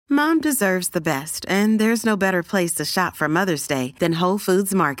Mom deserves the best, and there's no better place to shop for Mother's Day than Whole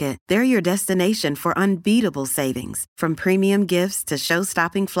Foods Market. They're your destination for unbeatable savings, from premium gifts to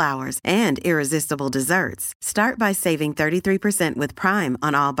show-stopping flowers and irresistible desserts. Start by saving 33% with Prime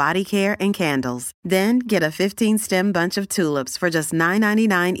on all body care and candles. Then get a 15-stem bunch of tulips for just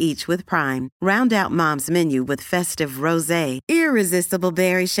 $9.99 each with Prime. Round out Mom's menu with festive rosé, irresistible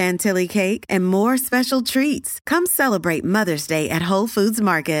berry chantilly cake, and more special treats. Come celebrate Mother's Day at Whole Foods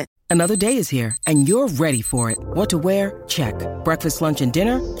Market. Another day is here, and you're ready for it. What to wear? Check. Breakfast, lunch, and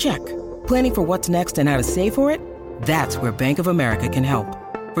dinner? Check. Planning for what's next and how to save for it? That's where Bank of America can help.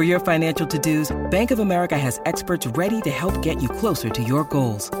 For your financial to-dos, Bank of America has experts ready to help get you closer to your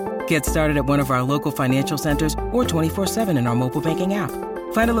goals. Get started at one of our local financial centers or 24/7 in our mobile banking app.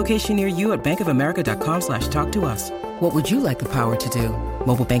 Find a location near you at bankofamerica.com/talktous. What would you like the power to do?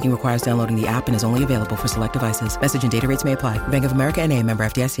 Mobile banking requires downloading the app and is only available for select devices. Message and data rates may apply. Bank of America N.A., member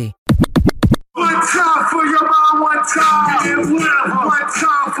FDIC. One time for your mind, one time. One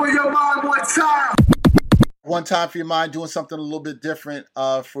time for your mind, one time. One time for your mind, doing something a little bit different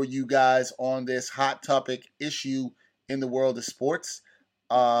for you guys on this hot topic issue in the world of sports.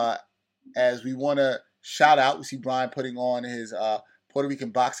 As we want to shout out, we see Brian putting on his Puerto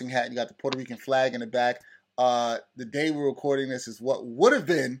Rican boxing hat. You got the Puerto Rican flag in the back. The day we're recording this is what would have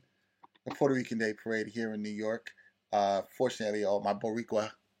been the Puerto Rican Day Parade here in New York. Fortunately, all my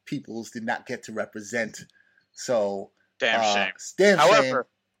Boricua peoples did not get to represent. So, damn shame. However,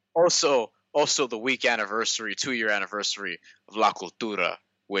 also the week anniversary, 2-year anniversary of La Cultura,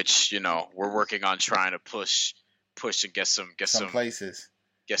 which, we're working on trying to push and get some places.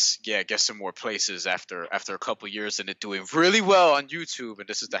 Get some more places after a couple years and it doing really well on YouTube. And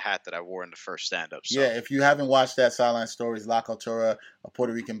this is the hat that I wore in the first stand-up. So. Yeah, if you haven't watched that Sideline Stories, La Cultura, a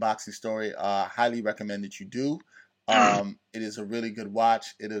Puerto Rican boxing story, highly recommend that you do. It is a really good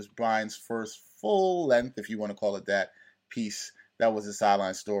watch. It is Brian's first full length, if you want to call it that, piece. That was the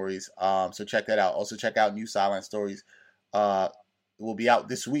Sideline Stories. So check that out. Also check out new Sideline Stories. It will be out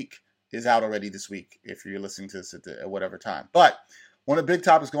this week. It's out already this week if you're listening to this at whatever time. But one of the big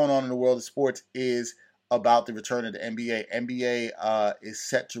topics going on in the world of sports is about the return of the NBA. NBA is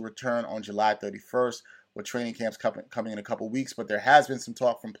set to return on July 31st with training camps coming in a couple weeks. But there has been some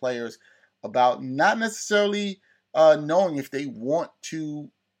talk from players about not necessarily knowing if they want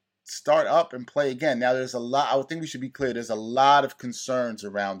to start up and play again. Now, there's a lot. I would think we should be clear. There's a lot of concerns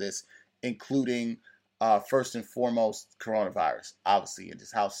around this, including first and foremost coronavirus, obviously, and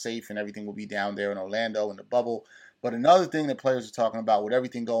just how safe and everything will be down there in Orlando in the bubble. But another thing that players are talking about with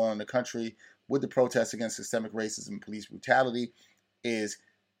everything going on in the country, with the protests against systemic racism and police brutality, is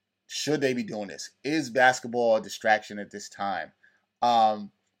should they be doing this? Is basketball a distraction at this time?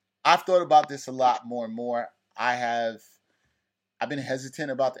 I've thought about this a lot more and more. I've been hesitant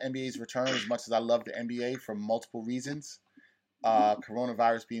about the NBA's return as much as I love the NBA for multiple reasons,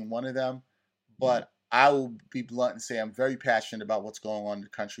 coronavirus being one of them. But I will be blunt and say I'm very passionate about what's going on in the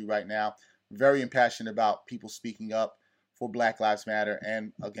country right now. Very impassioned about people speaking up for Black Lives Matter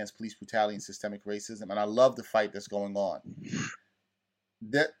and against police brutality and systemic racism. And I love the fight that's going on.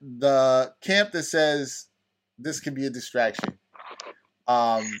 The camp that says this can be a distraction,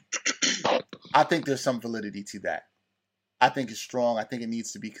 I think there's some validity to that. I think it's strong. I think it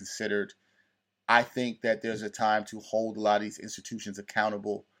needs to be considered. I think that there's a time to hold a lot of these institutions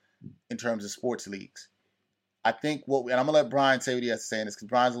accountable in terms of sports leagues. I think and I'm going to let Brian say what he has to say in this because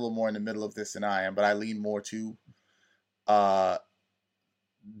Brian's a little more in the middle of this than I am, but I lean more to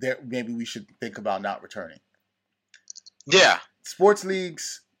maybe we should think about not returning. Yeah. Sports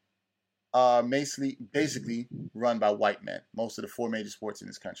leagues are basically run by white men, most of the 4 major sports in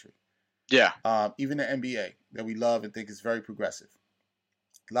this country. Yeah. Even the NBA that we love and think is very progressive.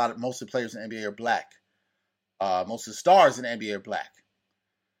 Most of the players in the NBA are black. Most of the stars in the NBA are black.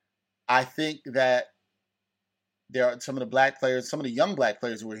 I think that there are some of the black players, some of the young black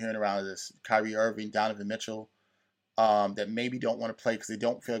players who we're hearing around this, Kyrie Irving, Donovan Mitchell, that maybe don't want to play because they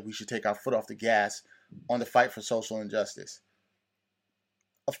don't feel like we should take our foot off the gas on the fight for social injustice.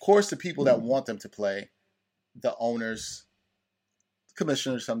 Of course, the people that want them to play, the owners,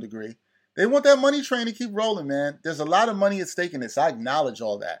 commissioners to some degree, they want that money train to keep rolling, man. There's a lot of money at stake in this. I acknowledge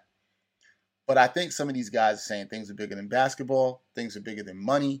all that. But I think some of these guys are saying things are bigger than basketball, things are bigger than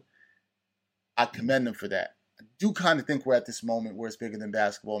money. I commend them for that. I do kind of think we're at this moment where it's bigger than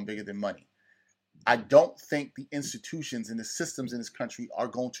basketball and bigger than money. I don't think the institutions and the systems in this country are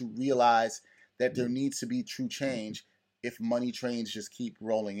going to realize that there needs to be true change if money trains just keep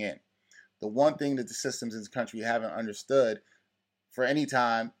rolling in. The one thing that the systems in this country haven't understood for any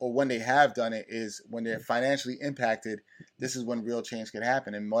time, or when they have done it, is when they're financially impacted. This is when real change can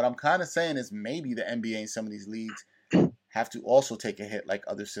happen. And what I'm kind of saying is maybe the NBA and some of these leagues have to also take a hit like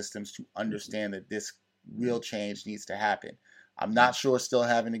other systems to understand that this real change needs to happen. I'm not sure still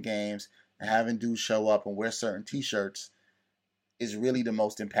having the games and having dudes show up and wear certain t-shirts is really the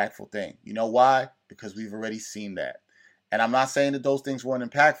most impactful thing. You know why? Because we've already seen that. And I'm not saying that those things weren't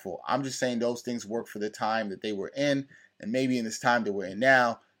impactful. I'm just saying those things work for the time that they were in. And maybe in this time that we're in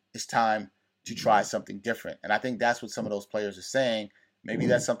now, it's time to try something different. And I think that's what some of those players are saying. Maybe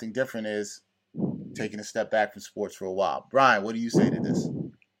that something different is taking a step back from sports for a while. Brian, what do you say to this?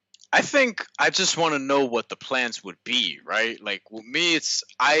 I think I just want to know what the plans would be, right? Like, with me,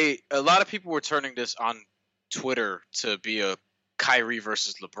 a lot of people were turning this on Twitter to be a Kyrie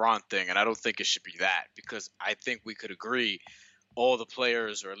versus LeBron thing, and I don't think it should be that, because I think we could agree all the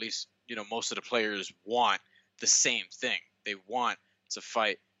players, or at least, most of the players, want the same thing. They want to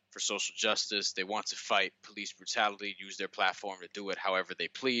fight for social justice. They want to fight police brutality, use their platform to do it however they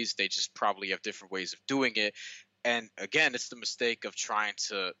please. They just probably have different ways of doing it. And again, it's the mistake of trying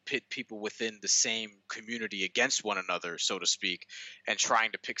to pit people within the same community against one another, so to speak, and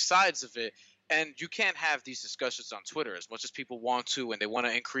trying to pick sides of it. And you can't have these discussions on Twitter as much as people want to, and they want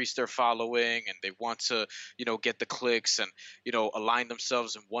to increase their following, and they want to, get the clicks and, align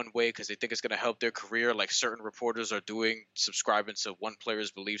themselves in one way because they think it's going to help their career, like certain reporters are doing, subscribing to one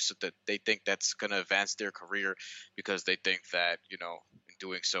player's beliefs so that they think that's going to advance their career because they think that, in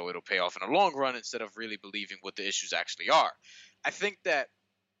doing so, it'll pay off in the long run instead of really believing what the issues actually are. I think that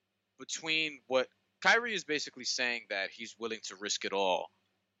between what Kyrie is basically saying, that he's willing to risk it all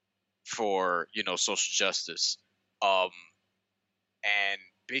for social justice, and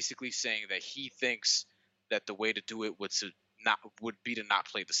basically saying that he thinks that the way to do it would be to not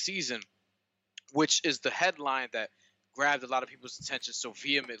play the season, which is the headline that grabbed a lot of people's attention so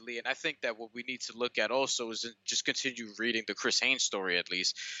vehemently. And I think that what we need to look at also is just continue reading the Chris Haynes story. At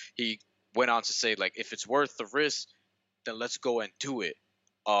least he went on to say, like, if it's worth the risk, then let's go and do it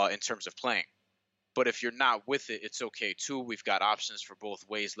in terms of playing. But if you're not with it, it's okay too. We've got options for both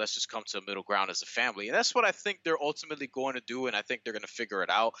ways. Let's just come to a middle ground as a family. And that's what I think they're ultimately going to do, and I think they're going to figure it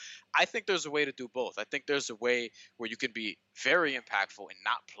out. I think there's a way to do both. I think there's a way where you can be very impactful in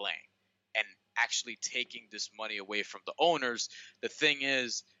not playing and actually taking this money away from the owners. The thing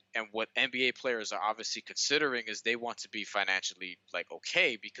is, and what NBA players are obviously considering, is they want to be financially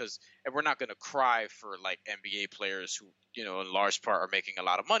okay, because, and we're not going to cry for NBA players who, in large part are making a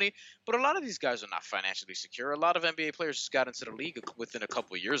lot of money, but a lot of these guys are not financially secure. A lot of NBA players just got into the league within a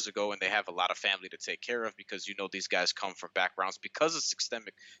couple of years ago, and they have a lot of family to take care of because, these guys come from backgrounds because of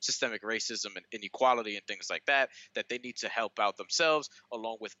systemic racism and inequality and things like that they need to help out themselves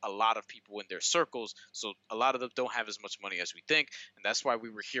along with a lot of people in their circles. So a lot of them don't have as much money as we think. And that's why we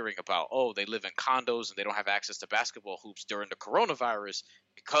were hearing about, they live in condos and they don't have access to basketball hoops during the coronavirus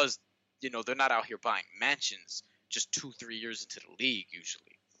because, they're not out here buying mansions just 2-3 years into the league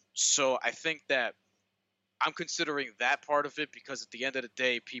usually. So I think that I'm considering that part of it because at the end of the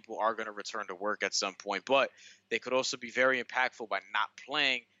day, people are going to return to work at some point, but they could also be very impactful by not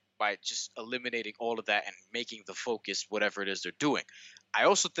playing, by just eliminating all of that and making the focus whatever it is they're doing. I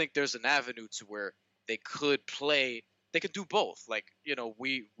also think there's an avenue to where they could play, they could do both.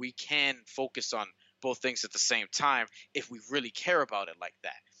 We can focus on both things at the same time if we really care about it like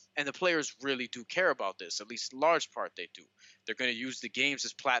that. And the players really do care about this, at least in large part they do. They're going to use the games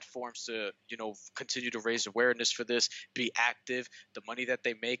as platforms to, continue to raise awareness for this, be active. The money that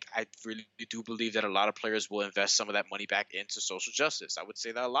they make, I really do believe that a lot of players will invest some of that money back into social justice. I would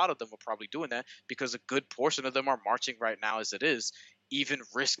say that a lot of them are probably doing that because a good portion of them are marching right now as it is, even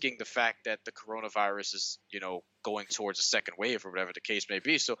risking the fact that the coronavirus is, going towards a second wave or whatever the case may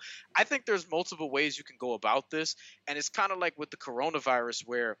be. So I think there's multiple ways you can go about this. And it's kind of like with the coronavirus,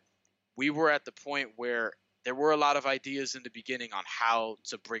 where we were at the point where there were a lot of ideas in the beginning on how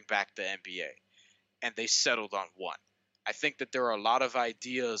to bring back the NBA, and they settled on one. I think that there are a lot of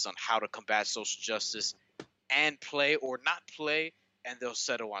ideas on how to combat social justice and play or not play, and they'll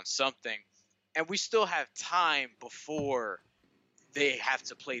settle on something. And we still have time before they have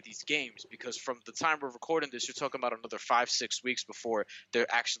to play these games, because from the time we're recording this, you're talking about another 5-6 weeks before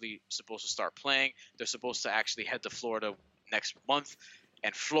they're actually supposed to start playing. They're supposed to actually head to Florida next month,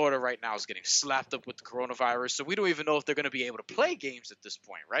 and Florida right now is getting slapped up with the coronavirus, so we don't even know if they're going to be able to play games at this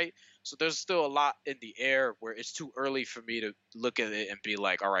point, right? So there's still a lot in the air where it's too early for me to look at it and be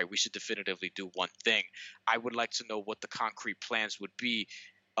like, all right, we should definitively do one thing. I would like to know what the concrete plans would be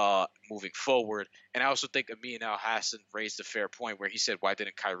moving forward. And I also think Amin Al-Hassan raised a fair point where he said, why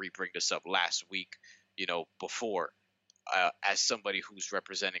didn't Kyrie bring this up last week, before? as somebody who's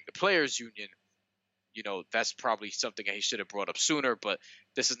representing the players union, that's probably something that he should have brought up sooner. But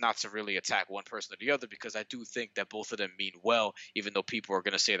this is not to really attack one person or the other, because I do think that both of them mean well, even though people are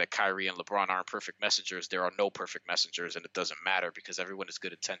going to say that Kyrie and LeBron aren't perfect messengers. There are no perfect messengers, and it doesn't matter because everyone has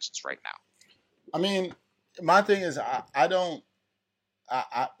good intentions right now. I mean, my thing is, my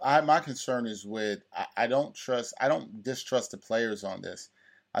concern is I don't distrust the players on this.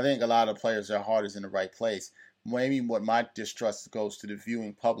 I think a lot of players, their heart is in the right place. Maybe what my distrust goes to the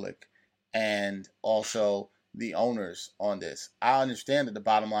viewing public and also the owners on this. I understand that the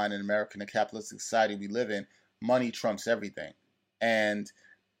bottom line in America, in the capitalistic society we live in, money trumps everything. And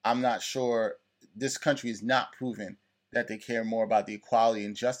I'm not sure, this country is not proven that they care more about the equality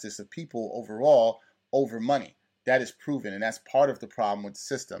and justice of people overall over money. That is proven, and that's part of the problem with the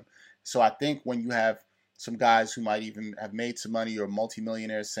system. So I think when you have some guys who might even have made some money or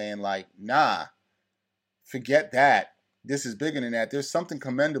multimillionaires saying like, nah, forget that, this is bigger than that, there's something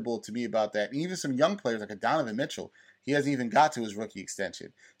commendable to me about that. And even some young players like a Donovan Mitchell, he hasn't even got to his rookie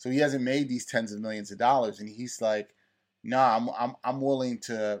extension. So he hasn't made these tens of millions of dollars. And he's like, nah, I'm willing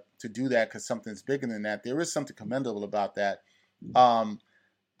to do that because something's bigger than that. There is something commendable about that.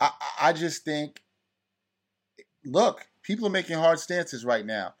 I just think, look, people are making hard stances right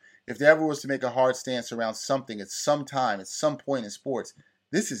now. If there ever was to make a hard stance around something at some time, at some point in sports,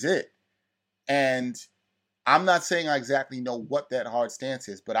 this is it. And I'm not saying I exactly know what that hard stance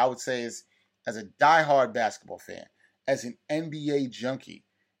is, but I would say as a diehard basketball fan, as an NBA junkie,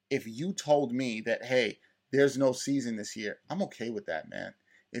 if you told me that, hey, there's no season this year, I'm okay with that, man.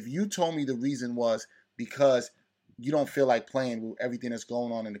 If you told me the reason was because you don't feel like playing with everything that's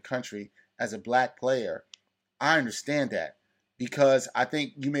going on in the country as a black player, I understand that. Because I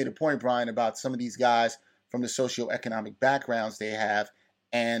think you made a point, Brian, about some of these guys from the socioeconomic backgrounds they have,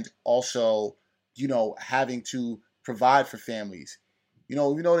 and also, having to provide for families.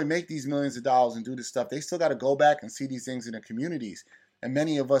 Even though they make these millions of dollars and do this stuff, they still got to go back and see these things in their communities. And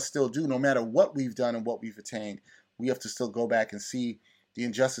many of us still do, no matter what we've done and what we've attained, we have to still go back and see the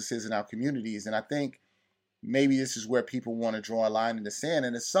injustices in our communities. And I think maybe this is where people want to draw a line in the sand.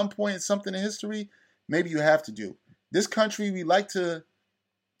 And at some point, it's something in history, maybe you have to do. This country, we like to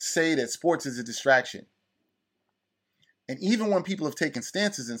say that sports is a distraction. And even when people have taken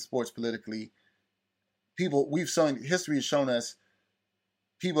stances in sports politically, history has shown us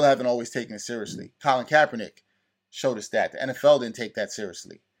people haven't always taken it seriously. Colin Kaepernick showed us that. The NFL didn't take that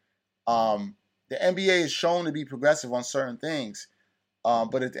seriously. The NBA is shown to be progressive on certain things,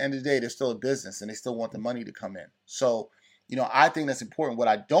 but at the end of the day, they're still a business and they still want the money to come in. So, I think that's important. What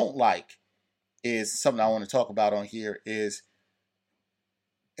I don't like is something I want to talk about on here is,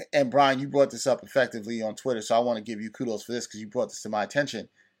 and Brian, you brought this up effectively on Twitter, so I want to give you kudos for this because you brought this to my attention.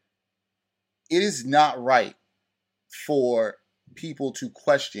 It is not right for people to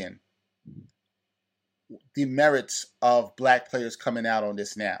question the merits of black players coming out on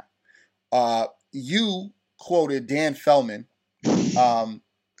this now. You quoted Dan Feldman,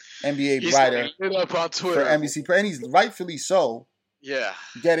 NBA writer up on Twitter for NBC, and he's rightfully so. Yeah,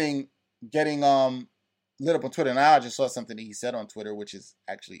 getting lit up on Twitter. And I just saw something that he said on Twitter, which is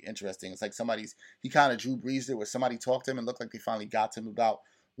actually interesting. It's like he kind of Drew Brees it, where somebody talked to him and looked like they finally got to him about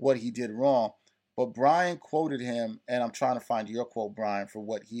what he did wrong. But Brian quoted him, and I'm trying to find your quote, Brian, for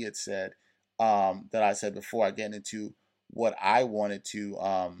what he had said that I said before I get into what I wanted to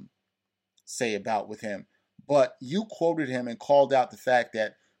say about with him. But you quoted him and called out the fact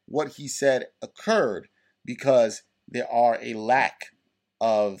that what he said occurred because there are a lack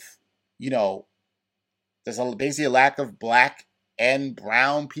of, there's basically a lack of black and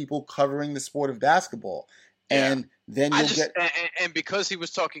brown people covering the sport of basketball. And then you'll get... And because he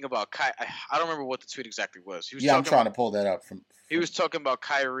was talking about I don't remember what the tweet exactly was. I'm trying to pull that up. He was talking about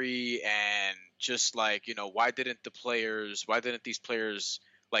Kyrie and just like, why didn't these players,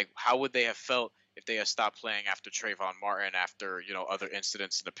 like, how would they have felt if they had stopped playing after Trayvon Martin, after, other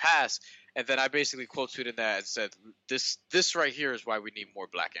incidents in the past? And then I basically quote tweeted that and said, this right here is why we need more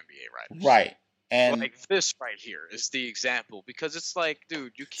black NBA writers. Right. And like this right here is the example, because it's like,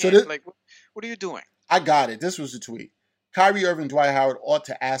 dude, you can't, what are you doing? I got it. This was the tweet. Kyrie Irving, Dwight Howard ought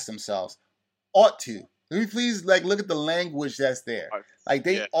to ask themselves, ought to. Let me please look at the language that's there. Like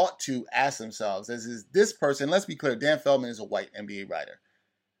they ought to ask themselves, as is this person, let's be clear, Dan Feldman is a white NBA writer.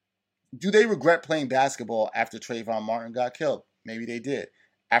 Do they regret playing basketball after Trayvon Martin got killed? Maybe they did.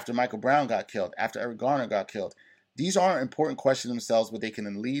 After Michael Brown got killed, after Eric Garner got killed. These aren't important questions themselves, but they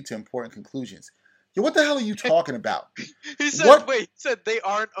can lead to important conclusions. Yo, what the hell are you talking about? He said they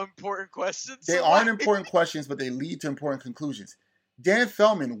aren't important questions? They aren't important questions, but they lead to important conclusions. Dan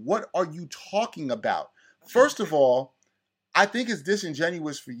Feldman, what are you talking about? First of all, I think it's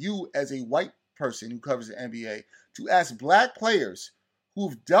disingenuous for you as a white person who covers the NBA to ask black players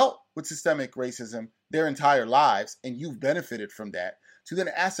who've dealt with systemic racism their entire lives, and you've benefited from that, to then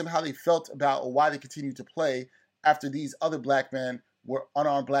ask them how they felt about or why they continued to play after these other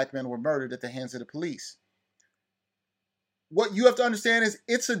unarmed black men were murdered at the hands of the police. What you have to understand is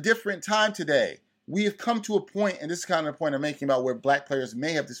it's a different time today. We have come to a point, and this is kind of the point I'm making about where black players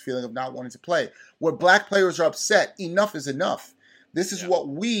may have this feeling of not wanting to play, where black players are upset. Enough is enough. This is what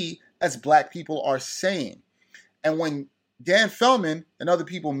we as black people are saying. And when Dan Feldman and other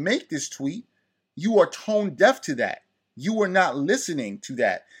people make this tweet, you are tone deaf to that. You are not listening to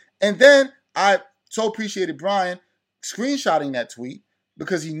that. And then I so appreciated Brian screenshotting that tweet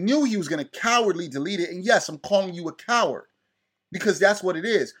because he knew he was going to cowardly delete it. And yes, I'm calling you a coward because that's what it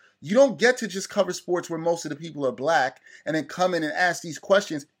is. You don't get to just cover sports where most of the people are black and then come in and ask these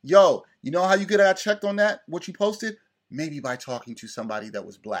questions. Yo, you know how you got checked on that, what you posted? Maybe by talking to somebody that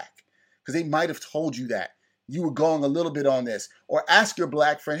was black because they might have told you that. You were going a little bit on this. Or ask your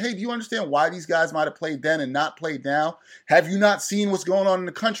black friend, hey, do you understand why these guys might have played then and not played now? Have you not seen what's going on in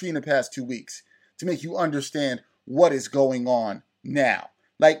the country in the past 2 weeks to make you understand what is going on now?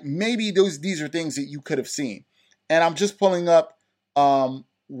 Like maybe these are things that you could have seen. And I'm just pulling up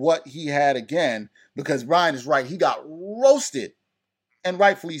what he had again because Brian is right. He got roasted. And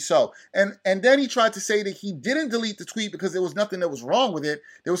rightfully so. And then he tried to say that he didn't delete the tweet because there was nothing that was wrong with it.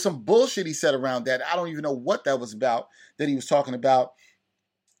 There was some bullshit he said around that. I don't even know what that was about that he was talking about.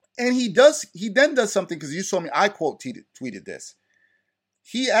 And he then does something because you saw me, I quote tweeted this.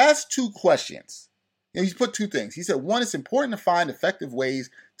 He asked 2 questions. And he put 2 things. He said, 1, it's important to find effective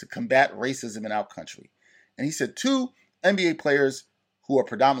ways to combat racism in our country. And he said, 2, NBA players who are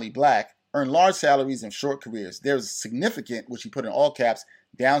predominantly black earn large salaries and short careers. There's significant, which he put in all caps,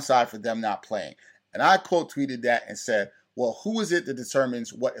 downside for them not playing. And I quote tweeted that and said, well, who is it that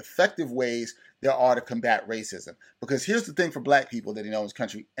determines what effective ways there are to combat racism? Because here's the thing for black people that he knows in this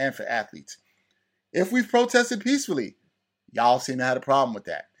country and for athletes. If we've protested peacefully, y'all seem to have a problem with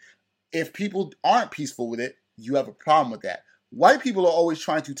that. If people aren't peaceful with it, you have a problem with that. White people are always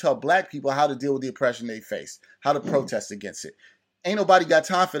trying to tell black people how to deal with the oppression they face, how to protest against it. Ain't nobody got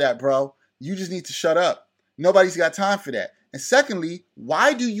time for that, bro. You just need to shut up. Nobody's got time for that. And secondly,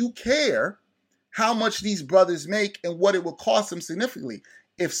 why do you care how much these brothers make and what it will cost them significantly?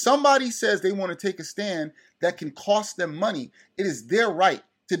 If somebody says they want to take a stand that can cost them money, it is their right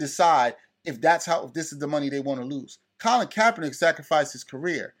to decide if this is the money they want to lose. Colin Kaepernick sacrificed his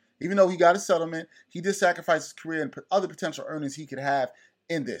career. Even though he got a settlement, he did sacrifice his career and other potential earnings he could have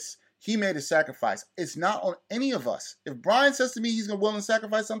in this. He made a sacrifice. It's not on any of us. If Brian says to me he's willing to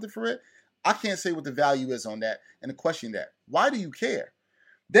sacrifice something for it, I can't say what the value is on that and to question that. Why do you care?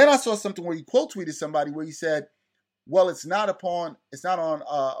 Then I saw something where he quote tweeted somebody where he said, well, it's not upon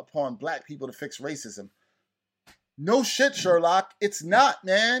black people to fix racism. No shit, Sherlock. It's not,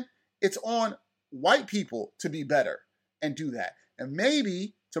 man. It's on white people to be better and do that. And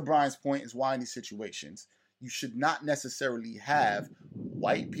maybe, to Brian's point, is why in these situations, you should not necessarily have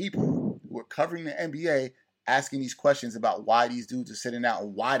white people who are covering the NBA asking these questions about why these dudes are sitting out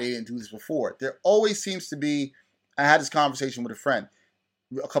and why they didn't do this before. There always seems to be, I had this conversation with a friend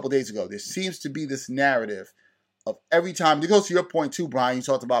a couple days ago, there seems to be this narrative of every time, it goes to your point too, Brian, you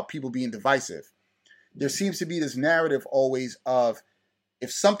talked about people being divisive. There seems to be this narrative always of,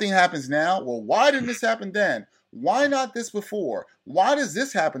 if something happens now, well, why didn't this happen then? Why not this before? Why does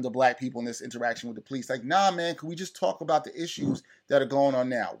this happen to black people in this interaction with the police? Like, nah, man, can we just talk about the issues that are going on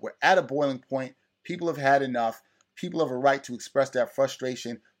now? We're at a boiling point. People have had enough. People have a right to express that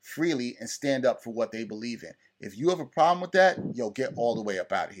frustration freely and stand up for what they believe in. If you have a problem with that, yo, get all the way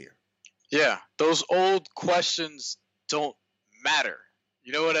up out of here. Yeah, those old questions don't matter.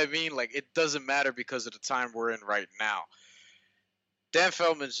 You know what I mean? Like, it doesn't matter because of the time we're in right now. Dan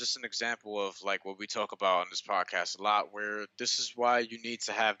Feldman is just an example of like what we talk about on this podcast a lot, where this is why you need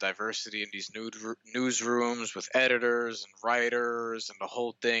to have diversity in these newsrooms with editors and writers and the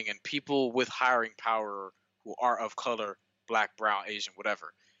whole thing, and people with hiring power who are of color, black, brown, Asian,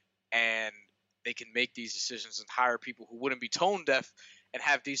 whatever. And they can make these decisions and hire people who wouldn't be tone deaf and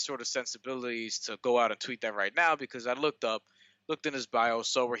have these sort of sensibilities to go out and tweet that right now, because I looked in his bio,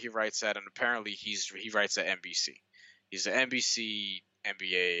 saw where he writes at, and apparently he writes at NBC. He's an NBC,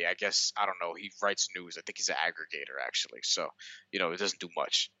 NBA, I guess, I don't know. He writes news. I think he's an aggregator, actually. So, you know, it doesn't do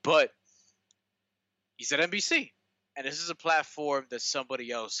much. But he's at NBC. And this is a platform that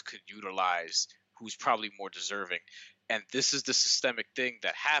somebody else could utilize who's probably more deserving. And this is the systemic thing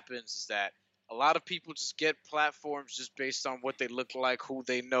that happens, is that A lot of people just get platforms just based on what they look like, who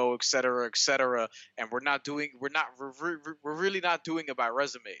they know, et cetera, and we're really not doing it by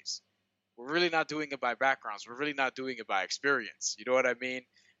resumes. We're really not doing it by backgrounds. We're really not doing it by experience. You know what I mean?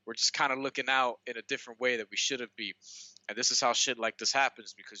 We're just kind of looking out in a different way that we shouldn't be. And this is how shit like this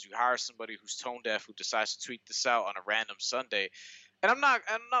happens, because you hire somebody who's tone deaf who decides to tweet this out on a random Sunday. And I'm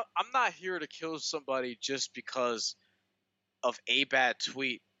not here to kill somebody just because of a bad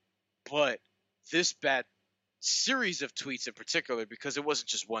tweet, but this bad series of tweets in particular, because it wasn't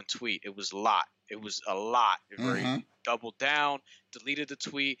just one tweet. It was a lot. It very doubled down, deleted the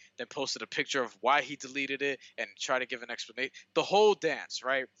tweet, then posted a picture of why he deleted it and tried to give an explanation. The whole dance,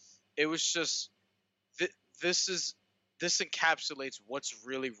 right? It was just this encapsulates what's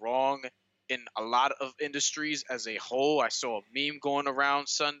really wrong in a lot of industries as a whole. I saw a meme going around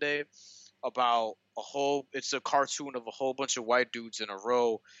Sunday about it's a cartoon of a whole bunch of white dudes in a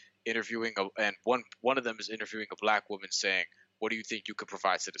row interviewing and one of them is interviewing a black woman saying, what do you think you could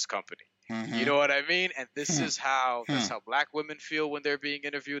provide to this company? You know what I mean? And this is how that's how black women feel when they're being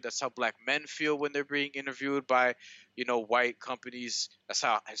interviewed. That's how black men feel when they're being interviewed by, white companies. That's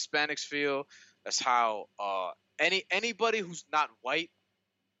how Hispanics feel. That's how anybody who's not white,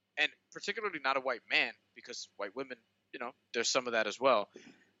 and particularly not a white man, because white women, there's some of that as well.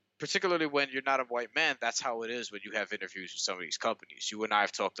 Particularly when you're not a white man, that's how it is when you have interviews with some of these companies. You and I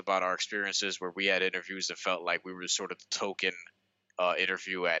have talked about our experiences where we had interviews that felt like we were sort of the token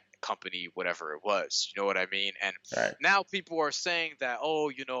interview at company, whatever it was. You know what I mean? And now people are saying that,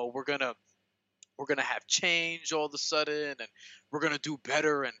 we're gonna have change all of a sudden, and we're gonna do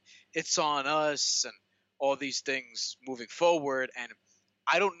better, and it's on us, and all these things moving forward. And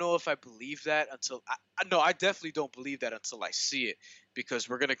I don't know if I believe that until I definitely don't believe that until I see it, because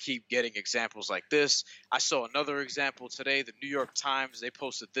we're going to keep getting examples like this. I saw another example today. The New York Times, they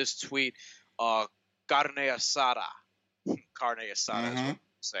posted this tweet, carne asada. Carne asada is what you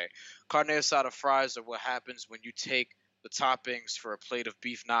say. Carne asada fries are what happens when you take the toppings for a plate of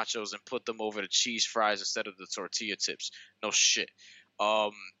beef nachos and put them over the cheese fries instead of the tortilla tips. No shit.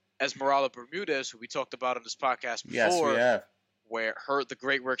 Esmeralda Bermudez, who we talked about on this podcast before. Yes, we have. Where the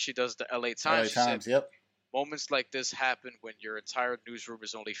great work she does at the LA Times. Yep. Moments like this happen when your entire newsroom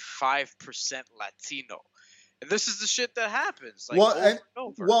is only 5% Latino. And this is the shit that happens.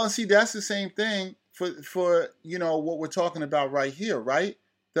 And see, that's the same thing for what we're talking about right here, right?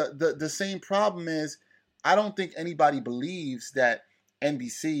 The same problem is, I don't think anybody believes that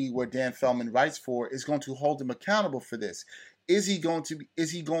NBC, where Dan Feldman writes for, is going to hold him accountable for this. Is he going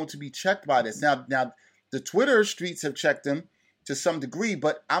to be checked by this? Now the Twitter streets have checked him to some degree,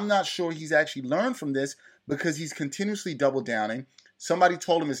 but I'm not sure he's actually learned from this, because he's continuously double downing. Somebody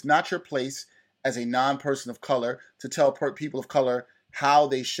told him it's not your place as a non-person of color to tell people of color how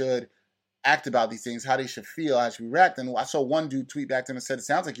they should act about these things, how they should feel, how they should react. And I saw one dude tweet back to him and said, it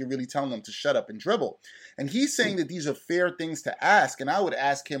sounds like you're really telling them to shut up and dribble. And he's saying that these are fair things to ask. And I would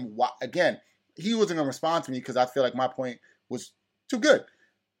ask him, why. Again, he wasn't going to respond to me because I feel like my point was too good.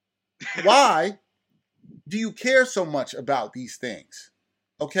 Why do you care so much about these things?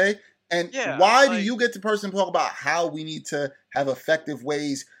 Okay? And why do you get the person to talk about how we need to have effective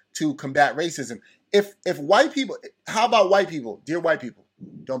ways to combat racism? If white people, how about white people? Dear white people,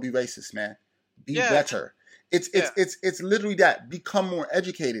 don't be racist, man. Be better. It's literally that. Become more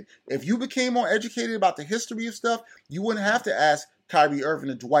educated. If you became more educated about the history of stuff, you wouldn't have to ask Kyrie Irving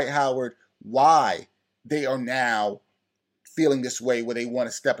and Dwight Howard why they are now feeling this way, where they want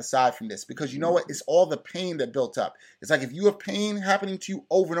to step aside from this. Because you know what? It's all the pain that built up. It's like if you have pain happening to you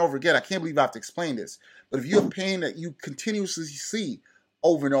over and over again, I can't believe I have to explain this, but if you have pain that you continuously see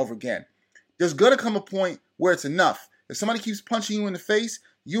over and over again, there's going to come a point where it's enough. If somebody keeps punching you in the face,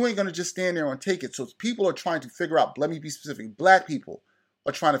 you ain't going to just stand there and take it. So people are trying to figure out, let me be specific, black people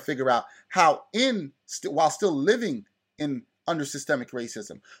are trying to figure out how while still living under systemic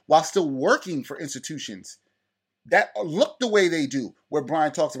racism, while still working for institutions that look the way they do, where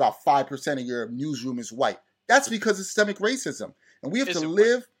Brian talks about 5% of your newsroom is white. That's because of systemic racism. And we have to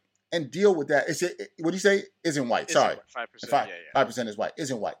live and deal with that. What do you say? Isn't white. Sorry. 5%. 5% is white.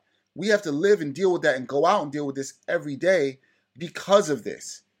 Isn't white. We have to live and deal with that and go out and deal with this every day because of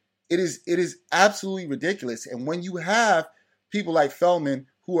this. It is absolutely ridiculous. And when you have people like Feldman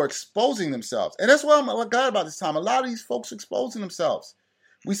who are exposing themselves, and that's what I'm glad about this time. A lot of these folks are exposing themselves.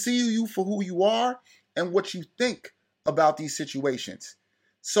 We see you for who you are and what you think about these situations.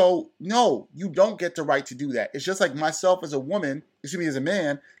 So, no, you don't get the right to do that. It's just like myself as a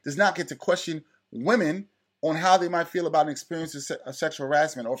man, does not get to question women on how they might feel about an experience of sexual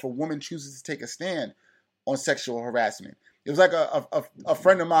harassment, or if a woman chooses to take a stand on sexual harassment. It was like a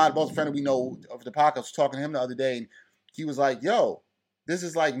friend of mine, both a friend that we know of the podcast, was talking to him the other day, and he was like, yo, this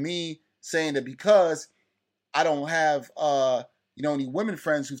is like me saying that because I don't have any women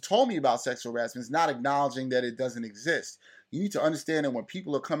friends who've told me about sexual harassment, it's not acknowledging that it doesn't exist. You need to understand that when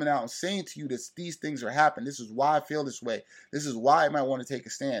people are coming out and saying to you that these things are happening, this is why I feel this way, this is why I might want to take a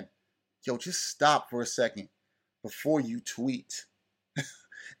stand. Yo, just stop for a second before you tweet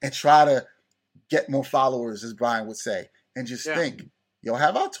and try to get more followers, as Brian would say, and just think, yo,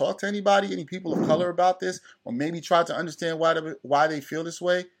 have I talked to anybody, any people of color about this, or maybe try to understand why they feel this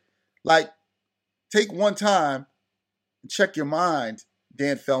way? Like, take one time and check your mind,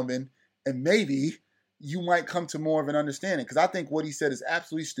 Dan Feldman, and maybe you might come to more of an understanding. Because I think what he said is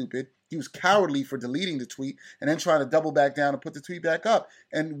absolutely stupid. He was cowardly for deleting the tweet and then trying to double back down and put the tweet back up.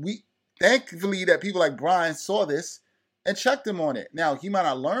 And thankfully that people like Brian saw this and checked him on it. Now, he might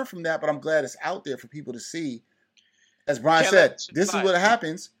not learn from that, but I'm glad it's out there for people to see. As Brian said, this is what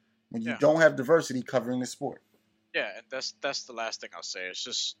happens when you don't have diversity covering the sport. Yeah, and that's the last thing I'll say. It's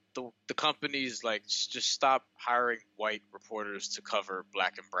just the companies, like, just stop hiring white reporters to cover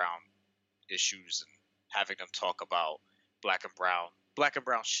black and brown issues and having them talk about black and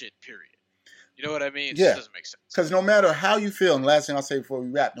brown shit, period. You know what I mean? Yeah. It doesn't make sense. Because no matter how you feel, and the last thing I'll say before we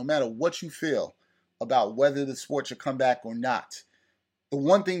wrap, no matter what you feel about whether the sport should come back or not, the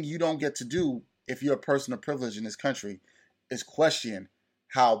one thing you don't get to do if you're a person of privilege in this country is question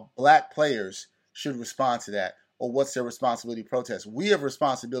how black players should respond to that, or what's their responsibility to protest. We have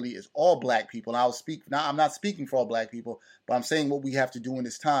responsibility as all black people. And I'm not speaking for all black people, but I'm saying what we have to do in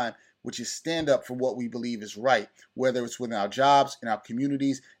this time, which is stand up for what we believe is right, whether it's within our jobs, in our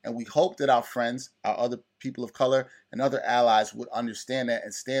communities, and we hope that our friends, our other people of color, and other allies would understand that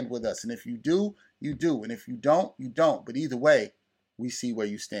and stand with us. And if you do, you do. And if you don't, you don't. But either way, we see where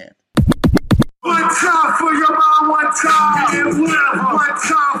you stand. One time for your mind, one time. One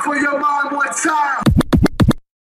time for your mind, one time.